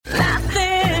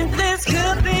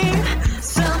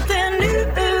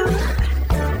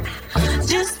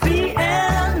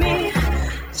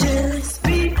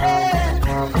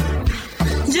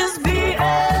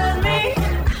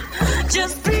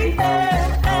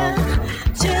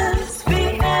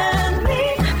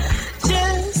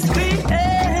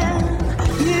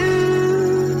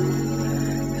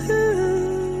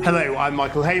I'm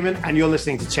Michael Heyman, and you're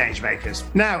listening to Changemakers.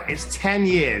 Now, it's 10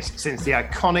 years since the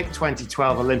iconic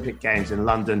 2012 Olympic Games in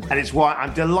London, and it's why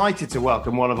I'm delighted to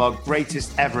welcome one of our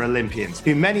greatest ever Olympians,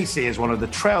 who many see as one of the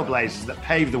trailblazers that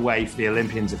paved the way for the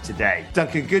Olympians of today.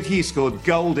 Duncan Goodhue scored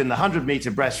gold in the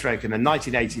 100-metre breaststroke in the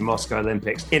 1980 Moscow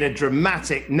Olympics in a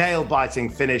dramatic,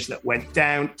 nail-biting finish that went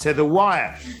down to the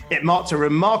wire. It marked a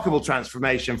remarkable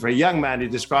transformation for a young man who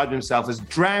described himself as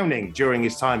drowning during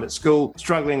his time at school,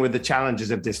 struggling with the challenges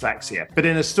of dyslexia. But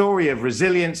in a story of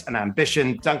resilience and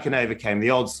ambition, Duncan overcame the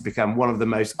odds to become one of the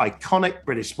most iconic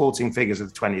British sporting figures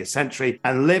of the 20th century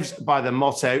and lives by the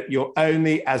motto, "You're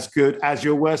only as good as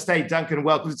your worst day." Duncan,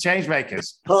 welcome to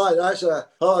Changemakers. Hi, that's a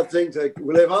hard thing to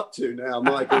live up to now,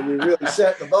 Michael. You really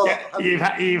set the bar.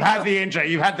 Yeah, you've had the intro.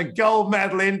 You've had the gold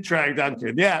medal intro,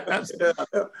 Duncan. Yeah.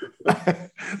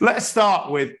 Let's start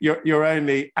with you're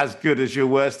only as good as your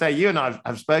worst day. You and I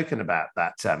have spoken about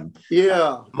that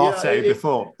motto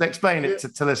before. Explain it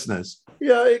to listeners.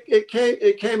 Yeah,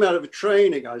 it came out of a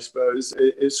training, I suppose.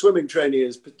 Swimming training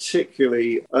is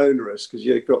particularly onerous because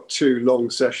you've got 2 long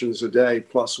sessions a day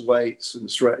plus weights and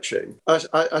stretching.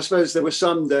 I suppose there were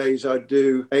some days I'd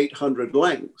do 800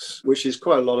 lengths, which is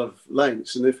quite a lot of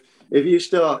lengths. And if you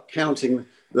start counting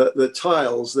the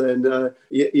tiles, then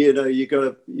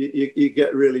you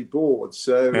get really bored.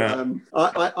 So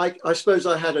I suppose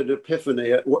I had an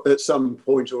epiphany at some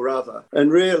point or other and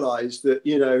realised that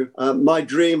my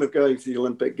dream of going to the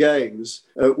Olympic Games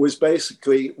was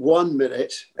basically 1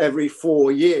 minute every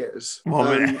 4 years.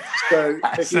 1 minute. So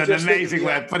that's an amazing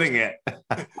way of putting it.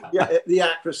 The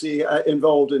accuracy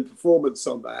involved in performance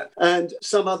on that, and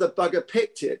some other bugger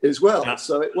picked it as well. Yeah.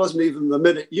 So it wasn't even the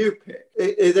minute you picked.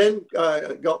 It then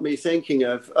got me thinking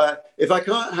of if I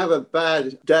can't have a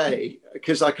bad day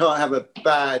because I can't have a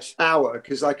bad hour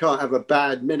because I can't have a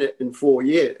bad minute in 4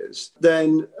 years,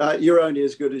 then you're only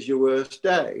as good as your worst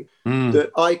day.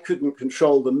 That I couldn't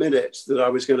control the minutes that I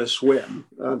was going to swim.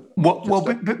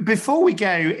 Before we go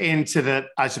into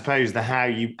how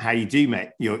you do make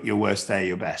your worst day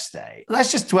your best day,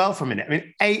 let's just dwell for a minute. I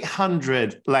mean,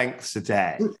 800 lengths a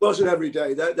day. It wasn't every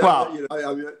day. That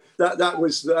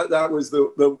was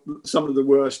some of the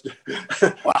worst,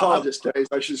 hardest days,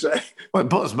 I should say. Well, it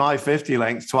puts my 50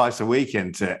 lengths twice a week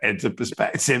into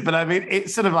perspective. But I mean,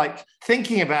 it's sort of like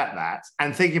thinking about that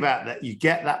and thinking about that you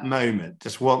get that moment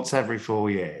just once every 4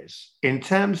 years. In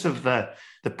terms of the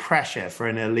pressure for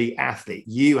an elite athlete,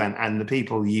 you and the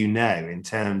people you know, in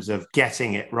terms of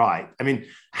getting it right. I mean,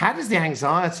 how does the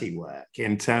anxiety work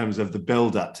in terms of the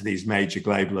build-up to these major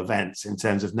global events, in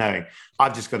terms of knowing,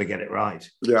 I've just got to get it right?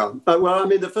 Yeah. Well, I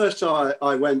mean, the first time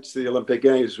I went to the Olympic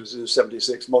Games was in the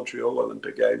 76 Montreal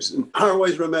Olympic Games. And I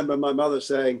always remember my mother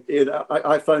saying,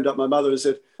 I phoned up my mother and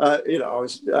said, I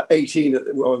was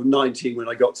 19 when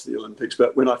I got to the Olympics,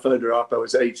 but when I phoned her up, I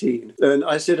was 18. And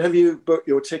I said, have you booked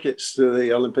your tickets to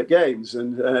the Olympic Games?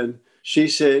 And she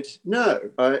said, no.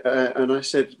 And I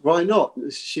said, why not?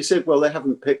 She said, well, they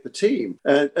haven't picked the team.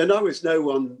 And I was no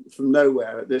one from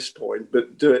nowhere at this point,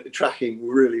 but tracking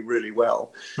really, really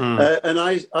well. And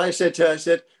I said to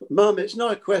her, Mum, it's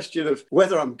not a question of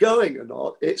whether I'm going or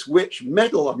not. It's which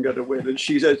medal I'm going to win. And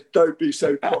she said, don't be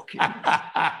so cocky.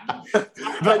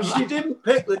 But she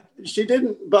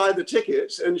didn't buy the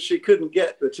tickets, and she couldn't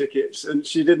get the tickets, and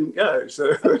she didn't go. So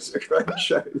it was a great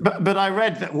shame. But I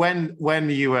read that when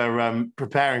you were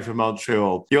preparing for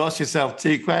Montreal, you asked yourself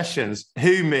 2 questions.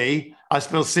 Who, me? I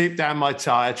spill soup down my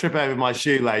tie, I trip over my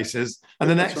shoelaces. And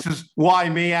the next was, why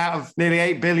me out of nearly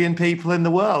 8 billion people in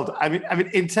the world? I mean,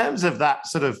 in terms of that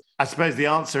sort of, I suppose, the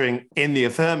answering in the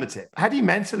affirmative, how do you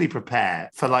mentally prepare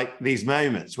for like these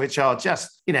moments, which are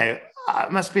just, it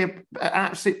must be an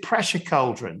absolute pressure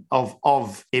cauldron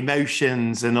of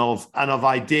emotions and of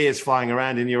ideas flying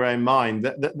around in your own mind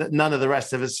that none of the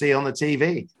rest of us see on the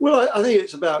TV? Well, I think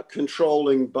it's about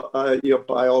controlling your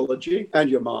biology and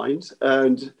your mind.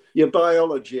 And your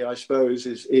biology, I suppose,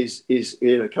 is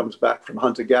comes back from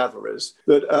hunter-gatherers,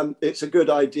 that it's a good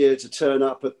idea to turn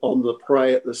up on the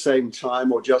prey at the same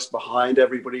time or just behind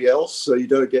everybody else so you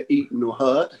don't get eaten or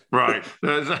hurt. Right.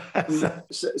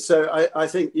 So I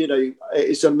think,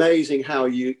 it's amazing how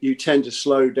you tend to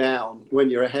slow down when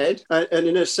you're ahead. And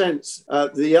in a sense,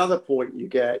 the other point you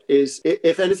get is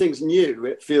if anything's new,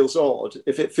 it feels odd.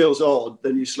 If it feels odd,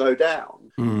 then you slow down.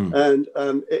 And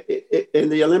in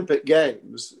the Olympic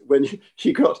Games, when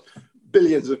you got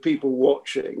billions of people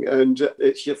watching and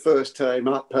it's your first time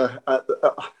up,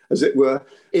 as it were,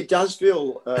 it does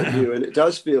feel new and it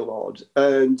does feel odd.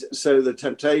 And so the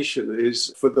temptation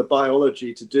is for the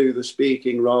biology to do the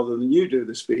speaking rather than you do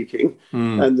the speaking,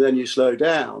 and then you slow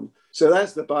down. So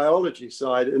that's the biology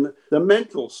side. And the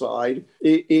mental side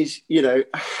is,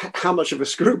 how much of a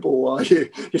screwball are you?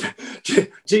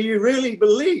 Do you really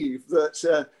believe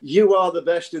that you are the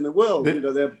best in the world?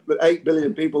 There are 8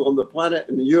 billion people on the planet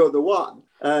and you're the one.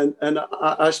 And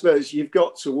I suppose you've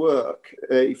got to work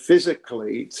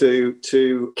physically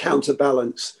to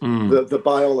counterbalance the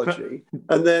biology.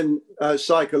 And then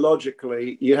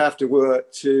psychologically, you have to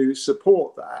work to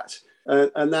support that.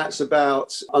 And that's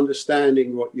about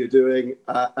understanding what you're doing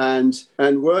and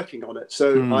working on it.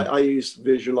 So I use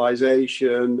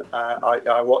visualization.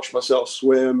 I watched myself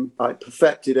swim. I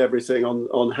perfected everything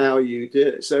on how you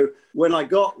did it. So when I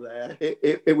got there,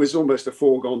 it was almost a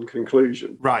foregone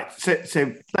conclusion. Right.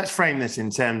 So let's frame this in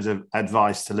terms of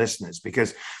advice to listeners,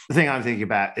 because the thing I'm thinking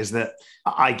about is that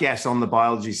I guess on the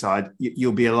biology side,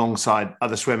 you'll be alongside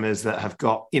other swimmers that have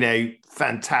got,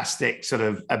 fantastic sort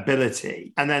of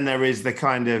ability. And then there is the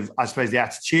kind of, I suppose, the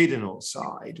attitudinal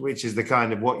side, which is the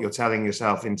kind of what you're telling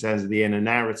yourself in terms of the inner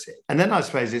narrative. And then I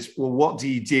suppose it's, well, what do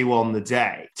you do on the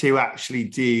day to actually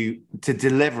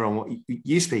deliver on what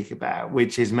you speak about,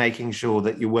 which is making sure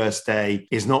that your worst day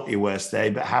is not your worst day,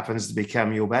 but happens to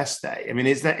become your best day? I mean,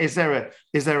 is there a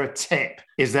tip?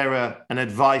 Is there an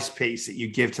advice piece that you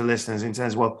give to listeners in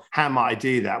terms of, well, how might I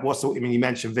do that? You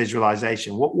mentioned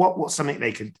visualization. What's something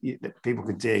that people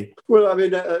could do? Well, I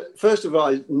mean, first of all,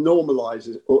 I normalize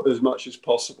it as much as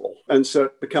possible. And so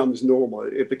it becomes normal.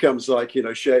 It becomes like,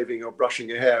 shaving or brushing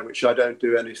your hair, which I don't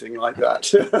do anything like that.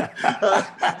 So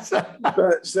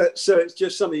it's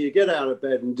just something you get out of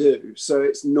bed and do. So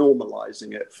it's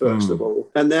normalizing it, first of all.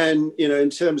 And then,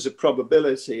 in terms of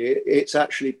probability, it's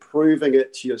actually proving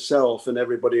it to yourself and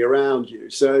everybody around you.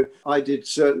 So I did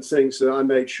certain things that I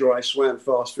made sure I swam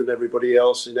faster than everybody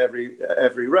else in every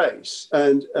race.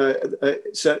 And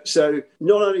so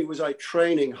not only was I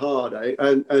training hard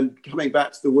and coming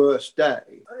back to the worst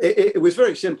day, it was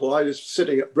very simple. I was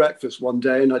sitting at breakfast one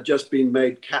day and I'd just been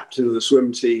made captain of the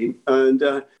swim team. And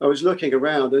I was looking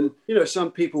around and,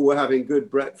 some people were having good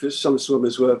breakfast. Some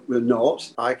swimmers were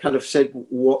not. I kind of said,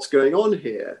 what's going on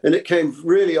here? And it came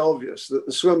really obvious that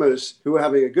the swimmers who were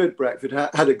having a good breakfast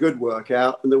had a good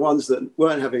workout, and the ones that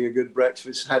weren't having a good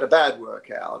breakfast had a bad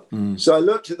workout. So I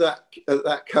looked at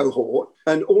that cohort,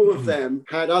 and all of them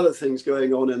had other things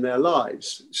going on in their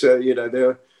lives. So,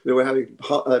 they were having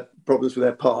problems with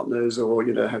their partners, or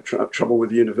have trouble with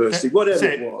the university, whatever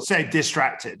it was. So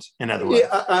distracted, in other words.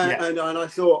 And I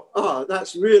thought,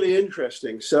 that's really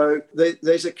interesting. So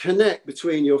there's a connect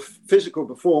between your physical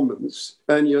performance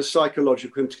and your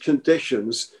psychological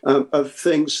conditions of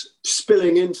things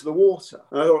spilling into the water.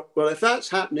 And I thought, well, if that's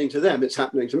happening to them, it's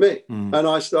happening to me. And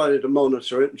I started to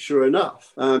monitor it, and sure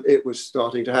enough, it was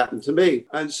starting to happen to me.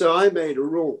 And so I made a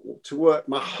rule to work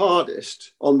my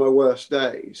hardest on my worst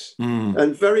days.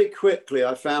 And very quickly,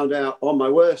 I found out on my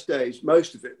worst days,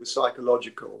 most of it was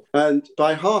psychological. And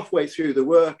by halfway through the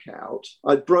workout,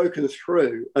 I'd broken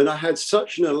through, and I had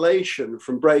such an elation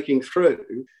from breaking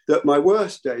through that my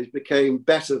worst days became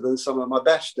better than some of my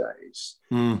best days.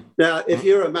 Now, if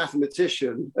you're a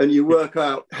mathematician and you work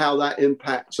out how that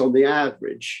impacts on the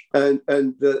average, and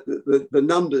the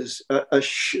numbers,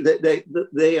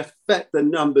 they affect the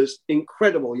numbers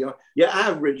incredible. Your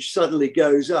average suddenly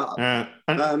goes up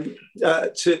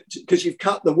because you've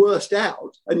cut the worst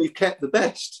out and you've kept the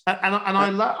best.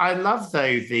 I love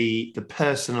though the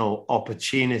personal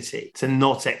opportunity to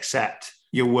not accept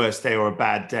your worst day or a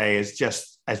bad day as just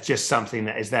something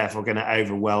that is therefore going to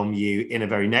overwhelm you in a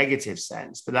very negative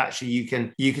sense, but actually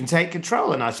you can take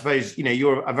control. And I suppose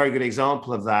you're a very good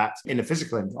example of that in a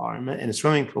physical environment, in a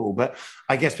swimming pool. But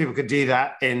I guess people could do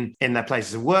that in their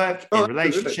places of work, in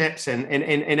relationships, and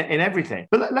in everything.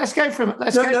 But let's go from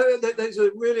there's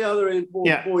a really other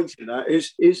important point in that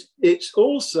is it's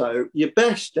also your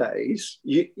best days.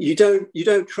 You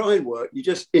don't try and work. You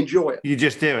just enjoy it. You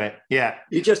just do it. Yeah.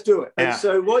 You just do it. And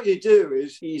so what you do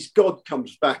is God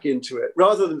comes back into it.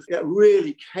 Rather than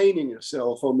really caning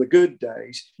yourself on the good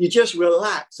days, you just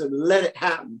relax and let it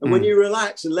happen. And when you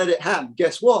relax and let it happen,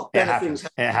 guess what? It happens.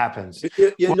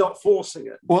 You're not forcing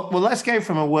it. Well, let's go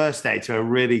from a worst day to a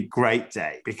really great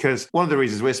day, because one of the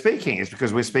reasons we're speaking is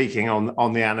because we're speaking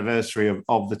on the anniversary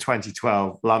of the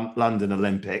 2012 London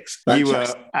Olympics. Fantastic. You were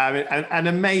an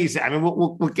amazing. I mean,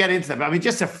 we'll get into that, but I mean,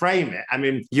 just to frame it, I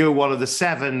mean, you were one of the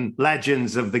 7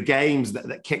 legends of the games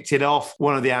that kicked it off.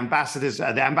 One of the ambassadors.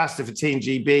 The ambassador for Team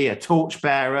GB, a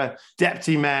torchbearer,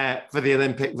 deputy mayor for the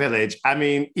Olympic Village. I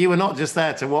mean, you were not just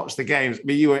there to watch the games,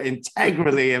 but you were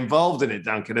integrally involved in it,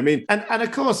 Duncan. I mean, and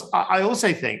of course, I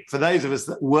also think for those of us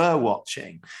that were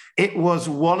watching, it was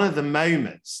one of the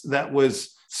moments that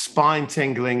was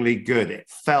spine-tinglingly good. It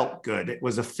felt good. It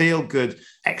was a feel-good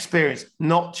experience,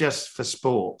 not just for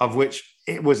sport, of which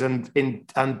it was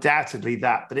undoubtedly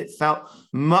that, but it felt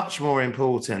much more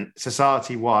important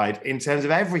society-wide in terms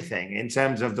of everything, in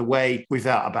terms of the way we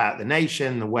felt about the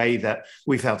nation, the way that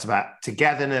we felt about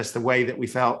togetherness, the way that we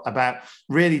felt about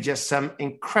really just some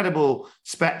incredible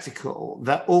spectacle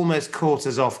that almost caught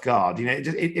us off guard. You know,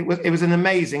 it was an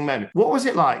amazing moment. What was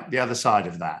it like, the other side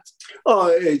of that? Oh,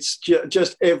 it's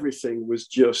just everything was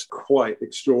just quite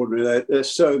extraordinary.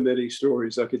 There's so many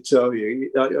stories I could tell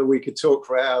you. We could talk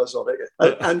for hours on it,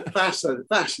 and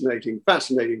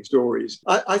fascinating stories.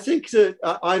 I think that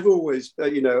I've always,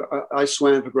 I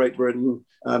swam for Great Britain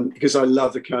because I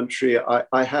love the country.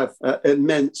 I have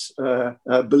immense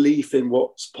belief in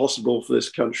what's possible for this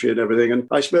country and everything. And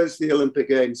I suppose the Olympic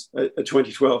Games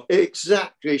 2012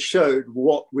 exactly showed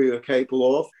what we were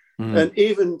capable of. And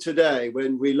even today,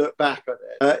 when we look back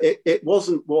at it, it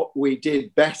wasn't what we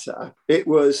did better. It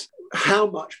was how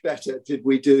much better did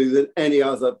we do than any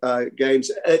other games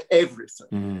at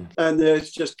everything. And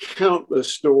there's just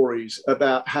countless stories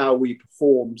about how we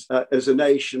performed as a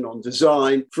nation on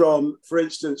design. From, for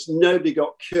instance, nobody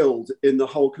got killed in the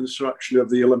whole construction of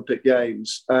the Olympic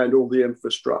Games and all the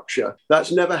infrastructure.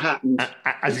 That's never happened.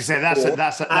 As you say,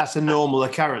 that's a normal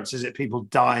occurrence, is it? People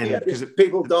die because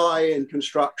people die in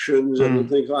constructions and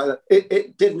things like that.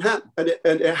 It didn't happen,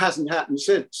 and it hasn't happened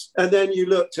since. And then you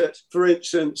looked at, for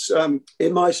instance,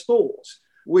 in my sport,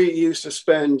 we used to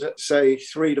spend, say,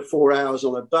 3 to 4 hours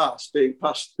on a bus being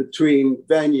passed between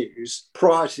venues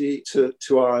prior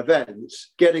to our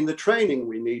events, getting the training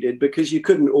we needed, because you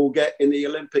couldn't all get in the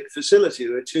Olympic facility.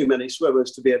 There were too many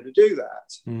swimmers to be able to do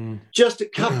that. Just a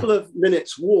couple of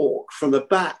minutes walk from the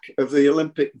back of the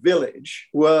Olympic Village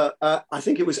were, I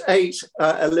think it was 8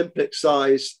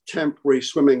 Olympic-sized temporary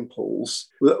swimming pools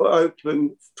that were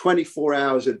open 24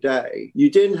 hours a day. You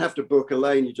didn't have to book a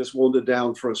lane. You just wandered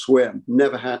down for a swim.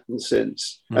 Never happened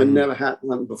since, and never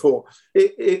happened before.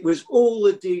 It was all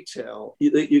the detail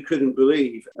that you couldn't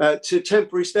believe. To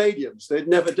temporary stadiums, they'd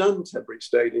never done temporary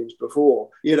stadiums before.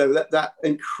 You know, that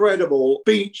incredible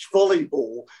beach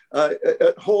volleyball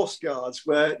at Horse Guards,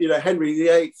 where Henry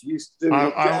VIII used to do.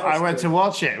 I went to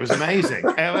watch it. It was amazing.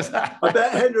 I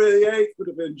bet Henry VIII would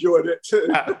have enjoyed it too.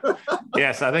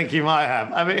 Yes, I think you might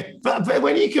have. I mean, but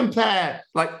when you compare,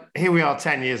 like, here we are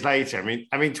 10 years later.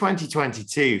 I mean,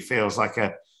 2022 feels like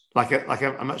a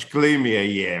much gloomier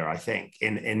year, I think,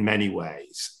 in many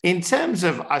ways. In terms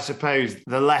of, I suppose,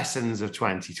 the lessons of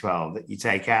 2012 that you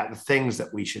take out, the things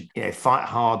that we should fight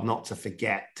hard not to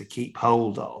forget, to keep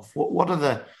hold of. What are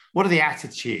the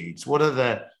attitudes? What are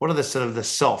the sort of the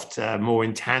soft, more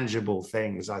intangible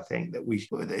things, I think, that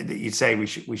you'd say we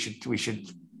should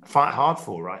fight hard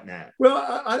for right now?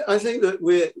 Well, I think that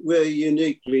we're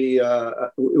uniquely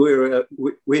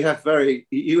we have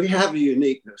a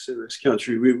uniqueness in this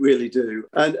country. We really do.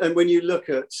 And when you look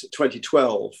at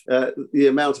 2012, the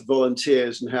amount of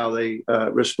volunteers and how they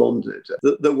responded,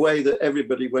 the way that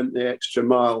everybody went the extra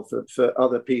mile for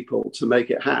other people to make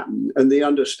it happen, and the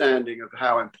understanding of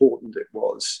how important it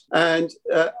was. And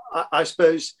I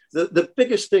suppose the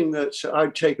biggest thing that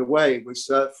I'd take away was,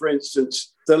 for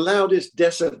instance, the loudest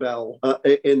decibel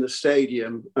in the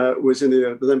stadium was in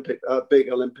the big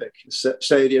Olympic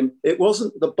stadium. It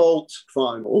wasn't the Bolt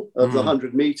final of the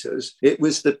 100 meters. It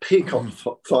was the Peacock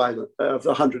final of the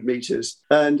 100 meters.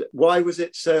 And why was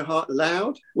it so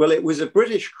loud? Well, it was a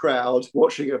British crowd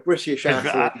watching a British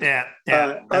athlete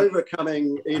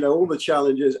overcoming, all the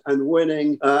challenges and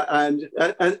winning. And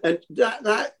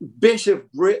that bit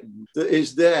of Britain that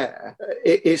is there,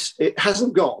 it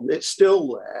hasn't gone. It's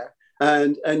still there.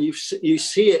 And you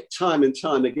see it time and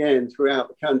time again throughout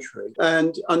the country.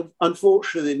 And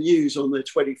unfortunately, the news on the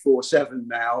 24/7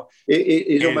 now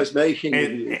is almost making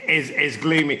it is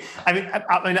gloomy.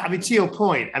 I mean, to your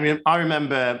point, I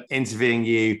remember interviewing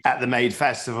you at the Made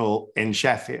Festival in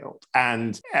Sheffield,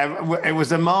 and it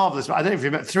was a marvelous. I don't know if you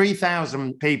remember,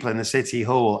 3,000 people in the City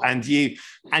Hall, and you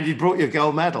brought your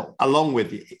gold medal along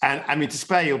with you. And I mean, to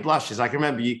spare your blushes, I can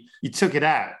remember you took it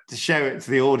out to show it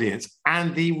to the audience,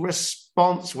 and the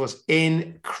response was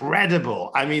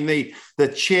incredible. I mean, the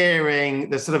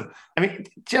cheering,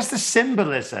 just the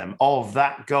symbolism of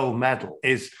that gold medal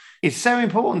is it's so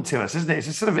important to us, isn't it? It's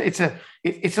a sort of,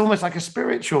 it's almost like a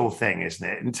spiritual thing, isn't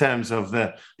it? In terms of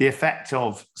the effect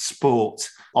of sport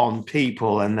on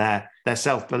people and their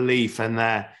self-belief and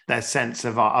their sense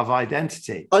of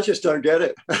identity. I just don't get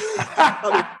it.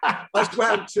 I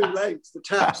swam 2 lengths, the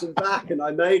taps and back, and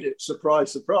I made it.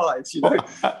 Surprise, surprise.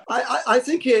 I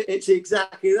think it's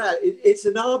exactly that. It's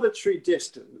an arbitrary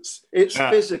distance. It's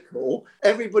physical.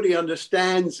 Everybody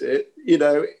understands it,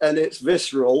 and it's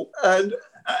visceral. And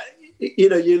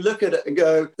you look at it and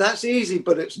go, that's easy,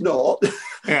 but it's not.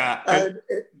 Yeah. And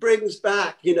it brings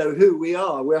back, who we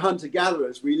are. We're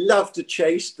hunter-gatherers. We love to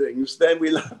chase things. Then we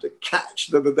love to catch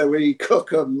them, and then we cook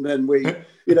them. Then we,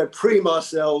 preen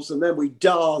ourselves, and then we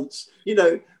dance.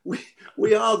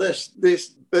 We are this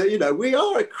we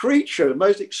are a creature, the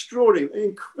most extraordinary,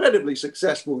 incredibly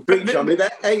successful creature. I mean,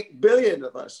 there are 8 billion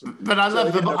of us. But I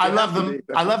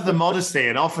love the modesty,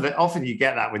 and often you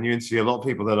get that when you interview a lot of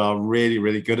people that are really,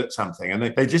 really good at something,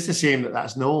 and they just assume that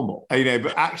that's normal,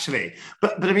 but actually,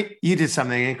 but I mean, you did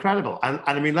something incredible, and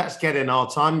I mean, let's get in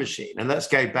our time machine and let's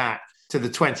go back to the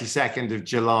 22nd of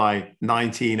July,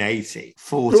 1980,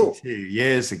 42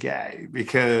 years ago,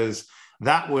 because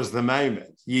that was the moment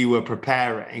you were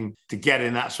preparing to get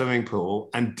in that swimming pool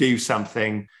and do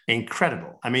something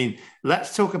incredible. I mean,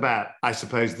 let's talk about, I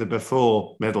suppose, the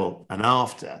before, middle, and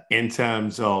after in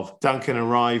terms of Duncan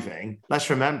arriving.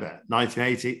 Let's remember,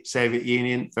 1980, Soviet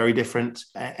Union, very different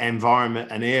environment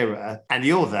and era, and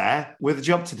you're there with a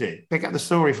job to do. Pick up the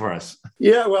story for us.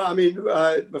 Yeah, well, I mean,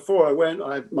 before I went,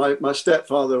 my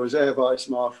stepfather was Air Vice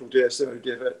Marshal, DSO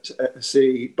Divot,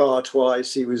 Sea, Bar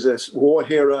twice. He was a war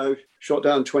hero. Shot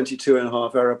down 22 and a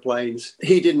half aeroplanes.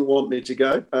 He didn't want me to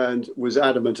go and was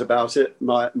adamant about it.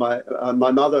 My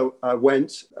mother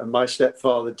went and my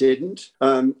stepfather didn't.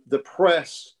 The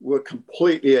press were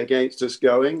completely against us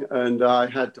going, and I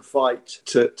had to fight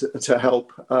to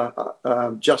help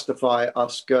justify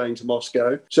us going to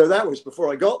Moscow. So that was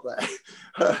before I got there.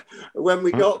 When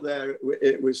we got there,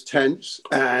 it was tense,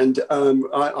 and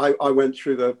I went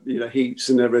through the heats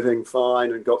and everything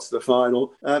fine and got to the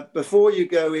final. Before you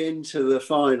go into the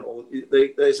final,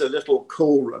 there's a little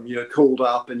cool room. You're called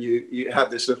up and you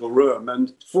have this little room.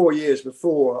 And 4 years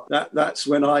before, that's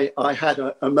when I had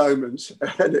a moment,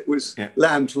 and it was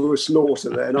lamb to a slaughter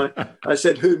there. And I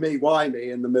said, who me, why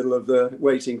me, in the middle of the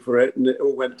waiting for it, and it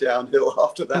all went downhill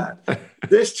after that.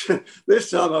 This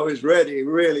time I was ready,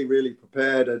 really, really prepared.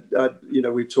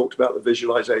 We talked about the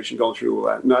visualization, gone through all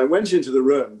that. And I went into the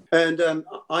room and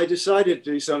I decided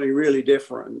to do something really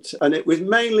different. And it was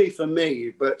mainly for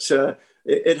me, but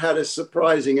it had a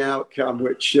surprising outcome,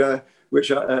 which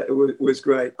was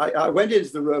great. I went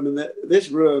into the room, and this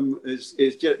room is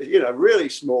just, really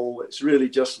small. It's really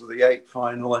just for the 8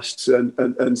 finalists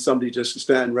and somebody just to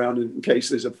stand around in case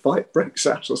there's a fight breaks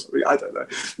out or something. I don't know.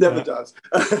 Never does.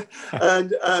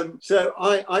 And so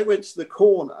I went to the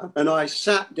corner and I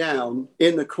sat down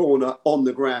in the corner on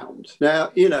the ground.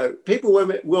 Now, people, when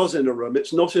it was in a room,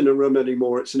 it's not in a room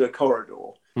anymore. It's in a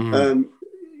corridor. Mm.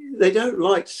 They don't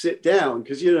like to sit down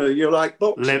because, you're like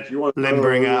boxers. You want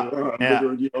limbering up.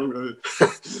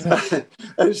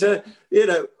 And so,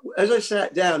 as I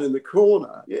sat down in the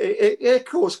corner, it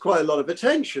caused quite a lot of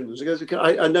attention because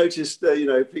I noticed,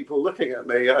 people looking at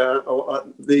me,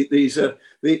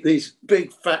 these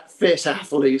big, fat, fit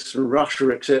athletes from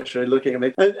Russia, etc., looking at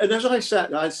me. And as I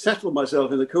sat, I settled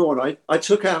myself in the corner. I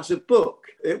took out a book.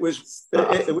 It was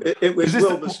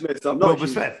Wilbur Smith. I'm not Wilbur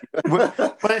Smith.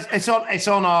 But it's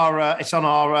on our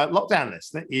lockdown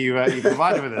list that you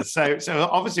provided with us. So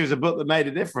obviously it was a book that made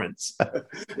a difference.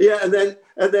 Yeah, and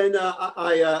then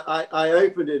I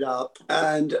opened it up,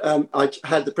 and I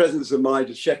had the presence of mind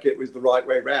to check it was the right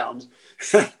way round,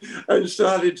 and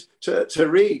started to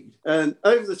read. And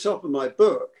over the top of my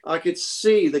book, I could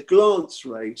see the glance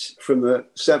rate from the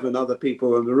 7 other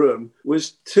people in the room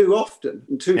was too often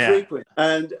and too frequent.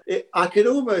 And I could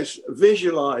almost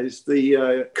visualize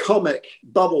the comic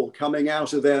bubble coming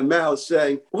out of their mouths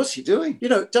saying, what's he doing?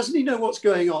 Doesn't he know what's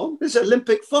going on? There's an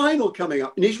Olympic final coming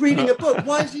up and he's reading a book.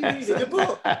 Why is he reading a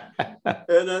book?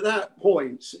 And at that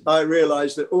point, I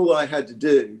realized that all I had to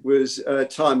do was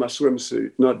tie my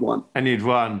swimsuit, and I'd won. And you'd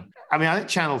won. I mean, I think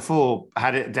Channel 4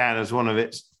 had it down as one of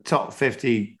its top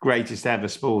 50 greatest ever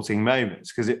sporting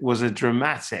moments because it was a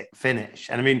dramatic finish.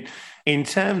 And I mean, in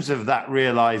terms of that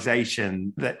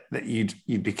realization that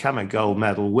you'd become a gold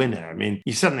medal winner, I mean,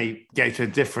 you suddenly go to a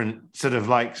different sort of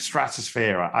like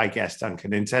stratosphere, I guess,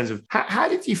 Duncan, in terms of how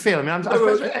did you feel? I mean,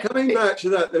 coming back to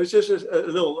that, there was just a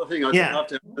little thing I'd love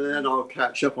to, and then I'll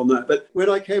catch up on that. But when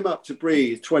I came up to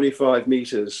breathe 25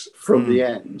 meters from the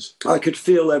end, I could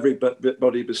feel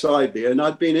everybody beside me, and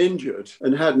I'd been injured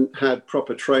and hadn't had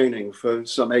proper training for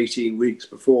some 18 weeks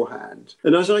beforehand.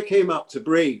 And as I came up to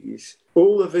breathe,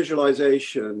 all the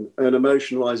visualization and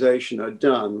emotionalization I'd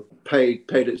done paid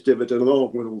its dividend,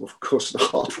 along with all, of course, the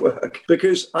hard work.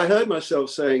 Because I heard myself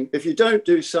saying, if you don't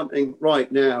do something right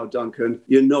now, Duncan,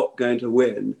 you're not going to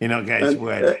win. You're not going to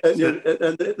win.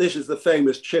 And this is the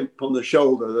famous chimp on the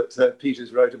shoulder that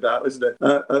Peters wrote about, isn't it?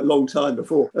 A long time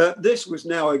before. This was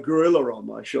now a gorilla on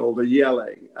my shoulder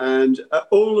yelling. And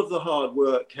all of the hard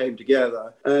work came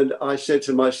together. And I said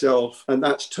to myself, and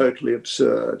that's totally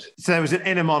absurd. So there was an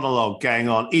inner monologue going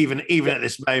on, even at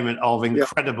this moment of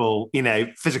incredible,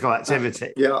 physical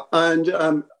activity.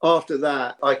 And after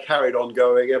that, I carried on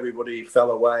going. Everybody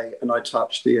fell away, and I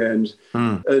touched the end,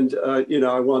 and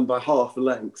I won by half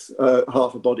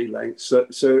a body length.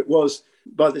 So it was.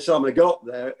 By the time I got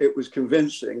there, it was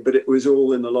convincing, but it was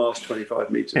all in the last 25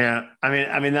 meters. Yeah,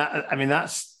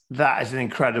 that is an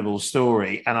incredible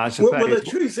story, and I suppose. Well, the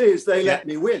truth is, they let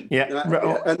me win.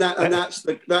 And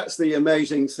that's the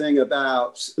amazing thing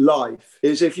about life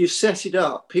is if you set it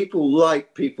up,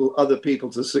 other people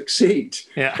to succeed.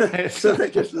 Yeah. So they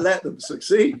just let them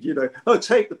succeed.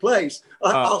 Take the place.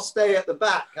 I'll stay at the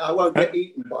back. I won't get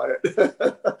eaten by it.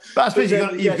 But I suppose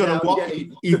you've got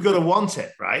to want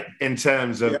it, right? In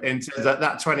terms of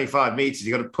that 25 meters,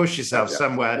 you've got to push yourself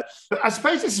somewhere. But I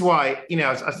suppose this is why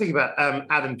I was thinking about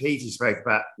Adam Peaty spoke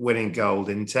about winning gold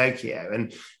in Tokyo,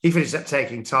 and he finished up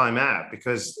taking time out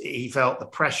because he felt the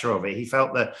pressure of it. He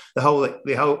felt the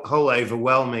whole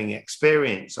overwhelming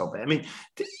experience of it. I mean,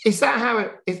 is that how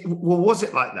it? Well, was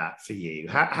it like that for you?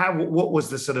 What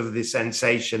was the sort of the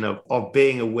sensation of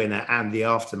being a winner and the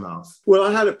aftermath? Well,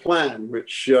 I had a plan,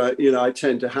 which I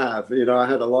tend to have. I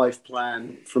had a life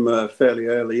plan from a fairly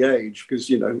early age because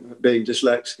being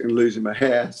dyslexic and losing my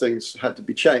hair, things had to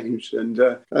be changed, and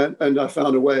I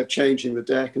found a way of changing the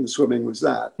deck, and swimming was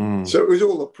that. So it was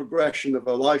all a progression of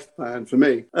a life plan for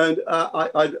me, and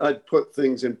I'd put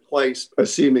things in place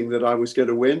assuming that I was going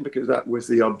to win because that was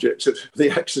the object of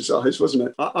the exercise, wasn't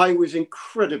it? I was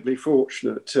incredibly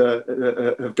fortunate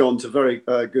to have gone to very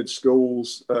good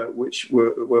schools which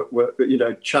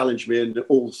were challenged me in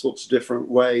all sorts of different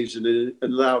ways, and it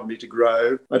allowed me to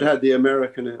grow. I'd had the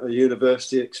American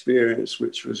university experience,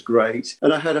 which was great,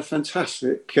 and I had a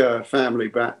fantastic family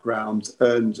background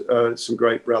and some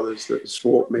great brothers that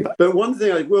support me. But one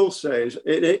thing I will say is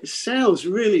it sounds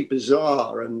really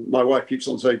bizarre, and my wife keeps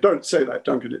on saying, "Don't say that,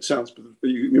 Duncan. It sounds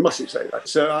you mustn't say that."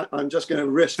 So I'm just going to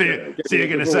risk. So you're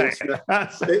going to say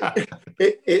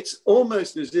it's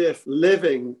almost as if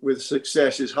living with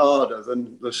success is harder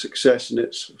than the success in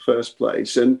its first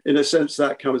place, and in a sense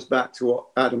that comes back to what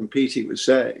Adam Peaty was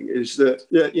saying: is that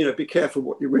be careful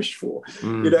what you wish for.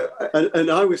 And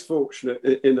I was fortunate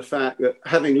in the fact that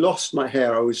having lost my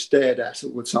hair, I was stared at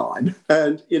all the time.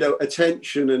 And,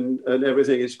 attention and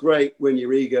everything is great when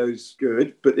your ego's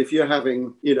good. But if you're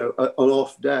having, an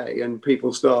off day and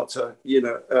people start to,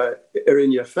 are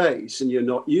in your face and you're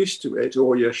not used to it,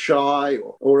 or you're shy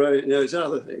or those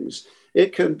other things,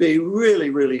 it can be really,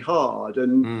 really hard.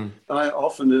 And I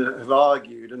often have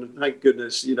argued, and thank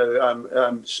goodness,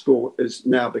 sport has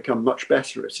now become much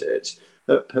better at it,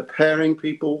 preparing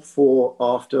people for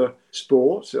after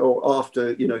sport or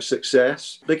after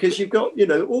success, because you've got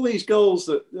all these goals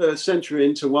that center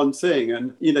into one thing,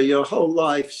 and your whole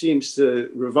life seems to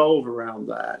revolve around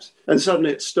that, and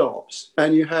suddenly it stops,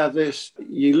 and you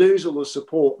lose all the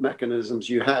support mechanisms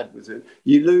you had with it,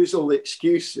 you lose all the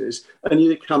excuses, and you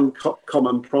become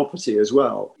common property as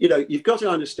well. You've got to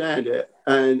understand it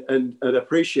and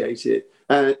appreciate it,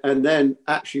 and then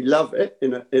actually love it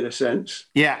in a sense.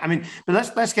 Yeah, I mean, but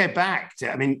let's go back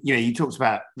to, you talked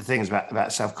about the things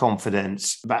about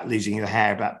self-confidence, about losing your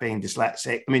hair, about being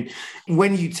dyslexic. I mean,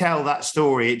 when you tell that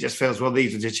story, it just feels, well,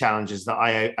 these are the challenges that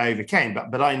I overcame.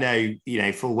 But I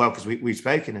know, full well, because we've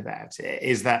spoken about it,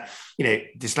 is that,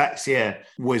 dyslexia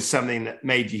was something that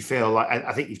made you feel like,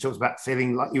 I think you've talked about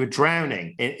feeling like you were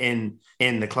drowning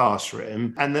in the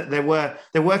classroom, and that there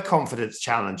were confidence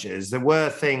challenges. There were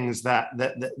things that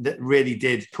that really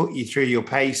did put you through your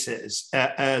paces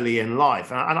early in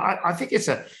life? And I think it's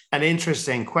an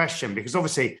interesting question, because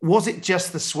obviously, was it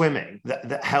just the swimming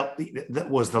that helped, that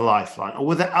was the lifeline, or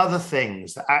were there other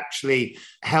things that actually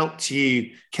helped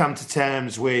you come to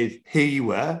terms with who you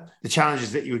were, the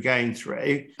challenges that you were going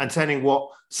through, and turning what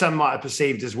some might have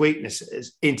perceived as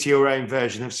weaknesses into your own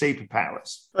version of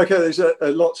superpowers? Okay, there's a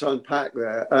lot to unpack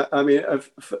there.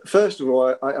 First of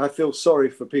all, I feel sorry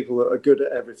for people that are good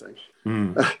at everything.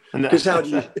 Because how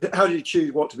do you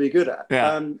choose what to be good at?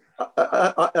 Yeah.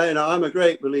 I'm a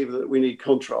great believer that we need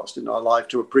contrast in our life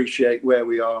to appreciate where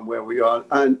we are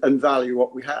and value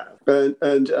what we have.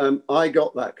 And I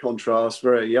got that contrast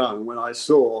very young when I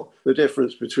saw the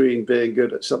difference between being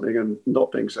good at something and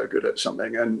not being so good at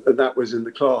something. And that was in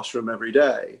the classroom every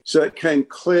day. So it became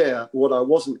clear what I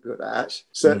wasn't good at.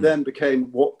 So it then became,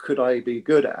 what could I be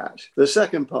good at? The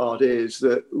second part is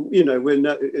that,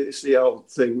 it's the old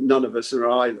thing, none of us are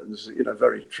islands,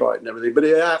 very trite and everything, but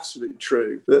it's absolutely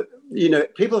true that,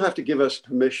 people have to give us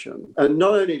permission. And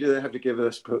not only do they have to give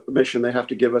us permission, they have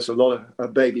to give us a lot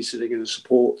of babysitting and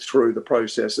support through the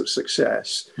process of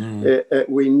success.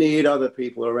 We need other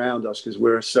people around us because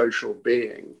we're a social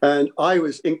being. And I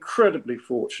was incredibly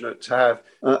fortunate to have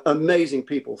amazing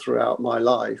people throughout my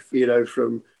life,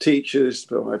 from teachers,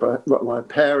 my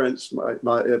parents,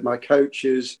 my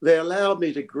coaches. They allowed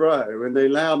me to grow, and they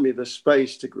allowed me the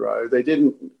space to grow. They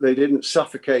didn't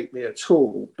suffocate me at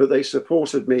all, but they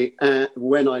supported me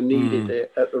when I needed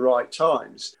it at the right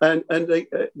times. And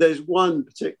there's one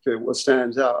particular what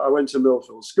stands out. I went to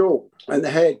Millfield School, and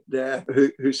the head there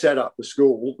who set up the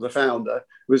school, the founder,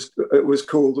 was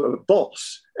called a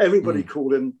boss. Everybody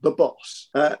called him the boss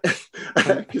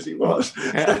because he was.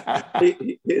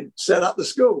 he set up the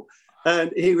school.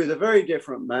 And he was a very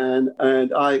different man.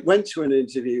 And I went to an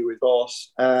interview with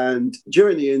Boss. And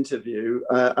during the interview,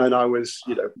 and I was,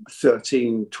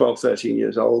 12, 13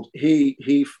 years old, he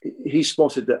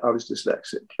spotted that I was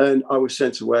dyslexic. And I was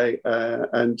sent away.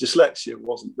 And dyslexia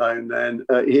wasn't known then.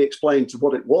 He explained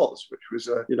what it was, which was,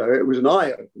 it was an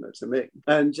eye-opener to me.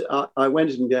 And I went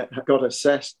and got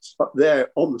assessed up there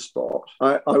on the spot.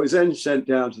 I was then sent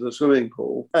down to the swimming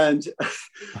pool. And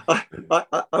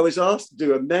I was asked to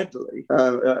do a medley.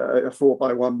 A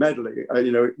 4x1 medley,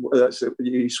 that's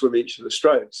you swim each of the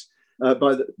strokes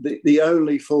by the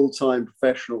only full-time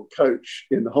professional coach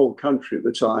in the whole country at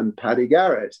the time, Paddy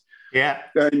Garrett. Yeah.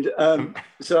 And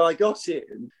so I got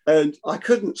in, and I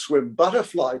couldn't swim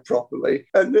butterfly properly.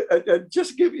 And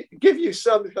just give you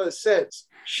some kind of sense,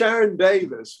 Sharon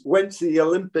Davis went to the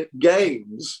Olympic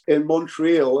Games in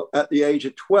Montreal at the age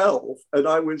of 12, and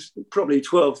I was probably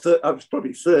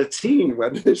 13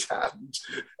 when this happened,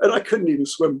 and I couldn't even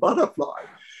swim butterfly.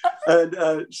 And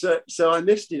so I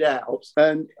missed it out,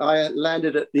 and I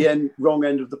landed at the wrong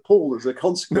end of the pool as a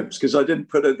consequence because I didn't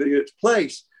put anything in its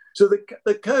place. So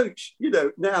the coach,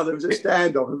 now there was a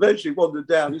standoff, eventually wandered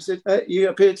down. He said, you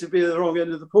appear to be at the wrong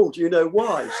end of the pool. Do you know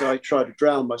why? So I tried to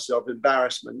drown myself in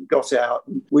embarrassment, got out,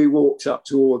 and we walked up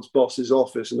towards Boss's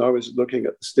office, and I was looking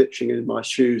at the stitching in my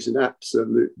shoes in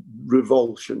absolute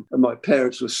revulsion, and my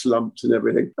parents were slumped and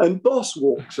everything. And Boss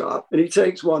walks up, and he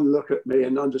takes one look at me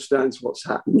and understands what's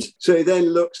happened. So he then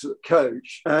looks at the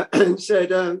coach and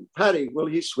said, Paddy, will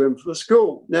you swim for the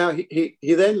school? Now, he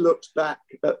then looked back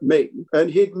at me,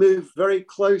 and he'd moved very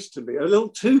close to me, a little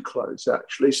too close,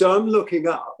 actually. So I'm looking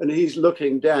up, and he's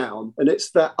looking down, and it's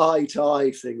that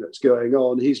eye-to-eye thing that's going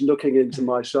on. He's looking into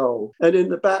my soul. And in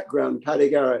the background, Paddy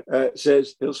Garrett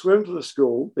says he'll swim for the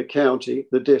school, the county,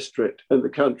 the district, and the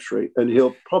country, and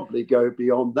he'll probably go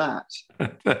beyond that.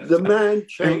 The man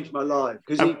changed my life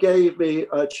because he gave me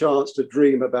a chance to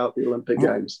dream about the Olympic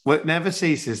Games. Well, it never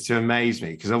ceases to amaze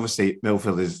me, because obviously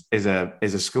Millfield is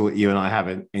a school that you and I have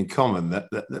in common,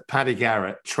 that Paddy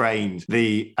Garrett trained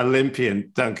the Olympian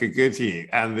Duncan Goodhue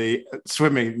and the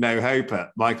swimming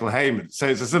no-hoper Michael Heyman. So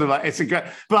it's a great,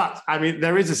 but I mean,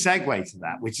 there is a segue to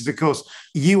that, which is, of course,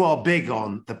 you are big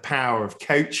on the power of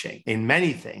coaching in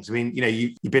many things. I mean,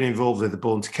 you've been involved with the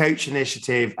Born to Coach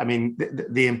initiative. I mean,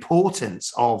 the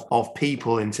importance of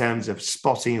people in terms of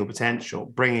spotting your potential,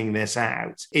 bringing this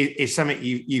out is something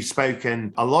you've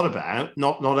spoken a lot about,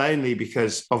 not only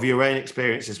because of your own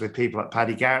experiences with people like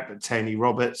Paddy Garrett, but Tony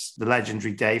Roberts, the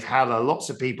legendary Dave Haller, lots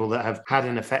of people that have had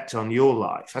an effect on your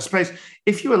life. I suppose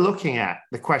if you were looking at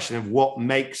the question of what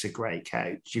makes a great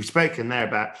coach, you've spoken there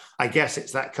about, I guess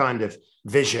it's that kind of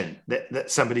vision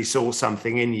that somebody saw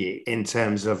something in you in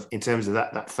terms of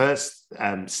that first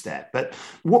step. But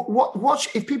what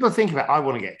if people think about, I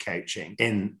want to get coaching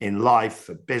in life,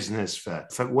 for business, for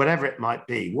whatever it might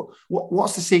be,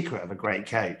 what's the secret of a great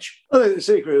coach? I think the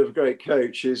secret of a great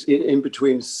coach is in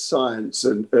between science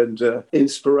and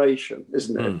inspiration,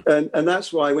 isn't it? And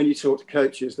that's why when you talk to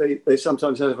coaches, they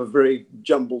sometimes have a very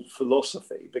jumbled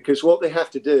philosophy, because what they have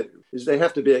to do is they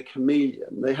have to be a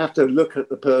chameleon. They have to look at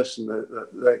the person that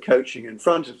they're coaching in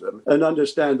front of them and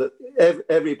understand that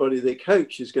everybody they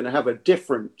coach is going to have a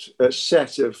different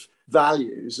set of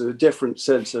values and a different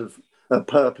sense of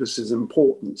purpose is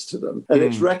importance to them. And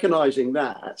it's recognizing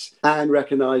that and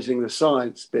recognizing the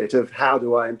science bit of how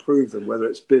do I improve them, whether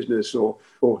it's business or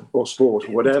sport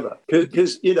or whatever.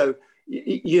 Because,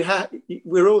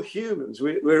 we're all humans.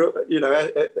 We're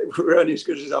only as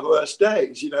good as our worst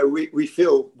days. We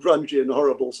feel grungy and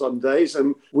horrible some days,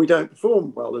 and we don't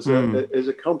perform well as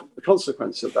a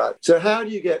consequence of that. So how do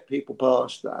you get people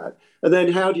past that? And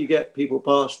then how do you get people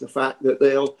past the fact that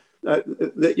their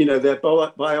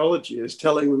biology is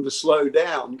telling them to slow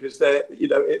down because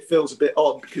it feels a bit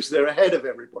odd because they're ahead of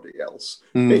everybody else.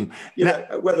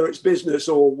 Whether it's business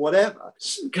or whatever.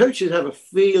 Coaches have a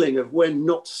feeling of when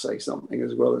not to say something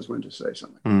as well as when to say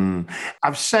something.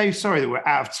 I'm so sorry that we're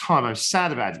out of time. I'm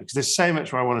sad about it because there's so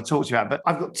much more I want to talk to you about. But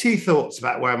I've got two thoughts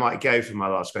about where I might go for my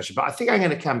last question. But I think I'm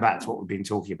going to come back to what we've been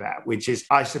talking about, which is,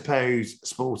 I suppose,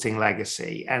 sporting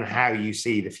legacy and how you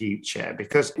see the future.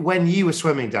 Because when you were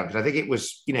swimming, Duncan, I think it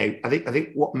was, I think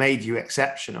what made you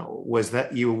exceptional was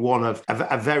that you were one of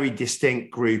a very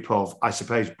distinct group of, I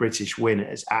suppose, British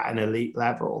winners at an elite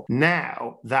level.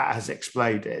 Now that has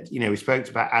exploded. We spoke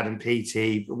about Adam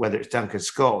Peaty, whether it's Duncan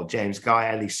Scott or James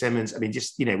Guy, Ellie Simmons. I mean,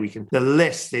 just, the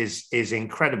list is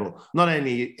incredible, not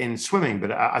only in swimming,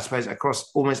 but I suppose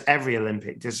across almost every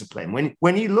Olympic discipline.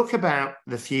 When you look about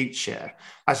the future,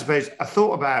 I suppose I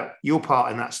thought about your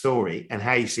part in that story and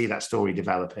how you see that story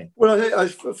developing. Well,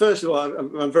 first of all,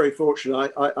 I'm very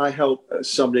fortunate. I helped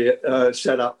somebody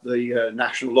set up the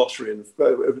National Lottery and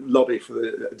lobby for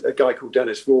a guy called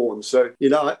Dennis Vaughan. So,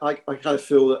 I kind of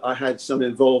feel that I had some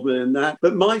involvement in that.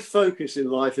 But my focus in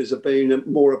life has been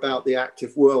more about the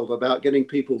active world, about getting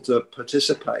people to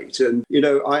participate. And,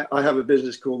 I have a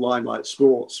business called Limelight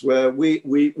Sports, where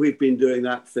we've been doing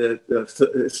that for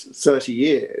 30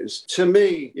 years. To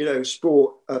me,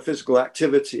 sport, physical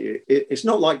activity, it's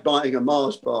not like buying a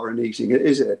Mars bar and eating it,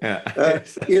 is it? Yeah.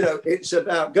 It's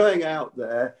about going out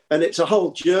there, and it's a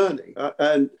whole journey.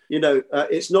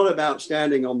 It's not about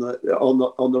standing on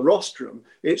the rostrum.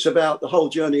 It's about the whole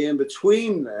journey in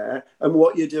between there and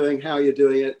what you're doing, how you're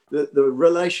doing it, the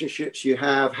relationships you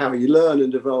have, how you learn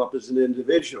and develop as an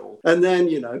individual, and then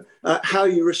how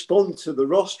you respond to the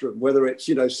rostrum, whether it's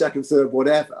second, third,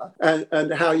 whatever,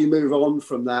 and how you move on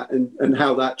from that and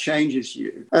how that changes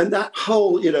you, and that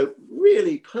whole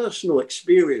really personal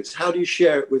experience. How do you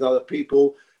share it with other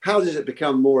people? How does it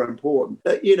become more important?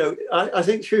 I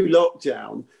think through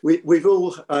lockdown, we've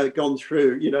all gone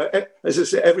through, as I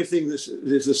say, everything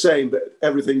is the same, but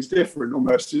everything's different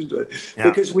almost, isn't it? Yeah.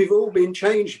 Because we've all been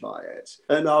changed by it,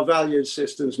 and our value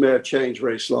systems may have changed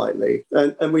very slightly.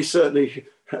 And we certainly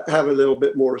have a little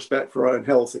bit more respect for our own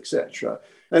health, etc.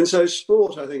 And so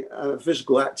sport, I think,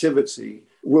 physical activity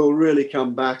will really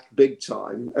come back big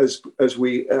time as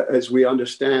we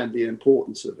understand the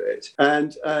importance of it.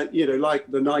 And like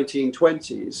the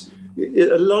 1920s,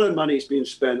 a lot of money's been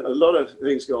spent, a lot of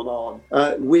things gone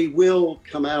on. We will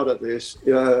come out of this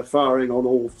firing on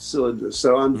all cylinders.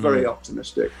 So I'm very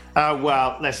optimistic.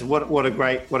 Well, listen, what a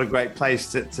great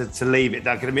place to leave it,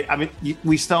 Duncan. I mean,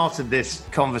 we started this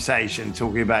conversation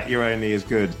talking about you're only as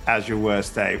good as your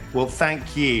worst day. Well,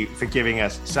 thank you for giving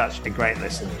us such a great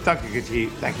listen. Duncan, good to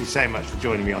you. Thank you so much for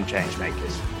joining me on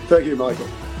Changemakers. Thank you, Michael.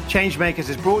 Changemakers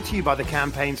is brought to you by the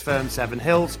campaigns firm Seven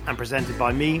Hills and presented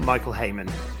by me, Michael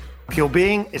Heyman. Pure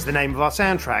Being is the name of our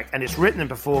soundtrack, and it's written and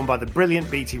performed by the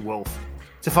brilliant BT Wolf.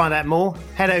 To find out more,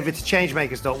 head over to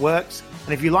changemakers.works,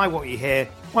 and if you like what you hear,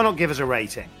 why not give us a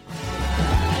rating?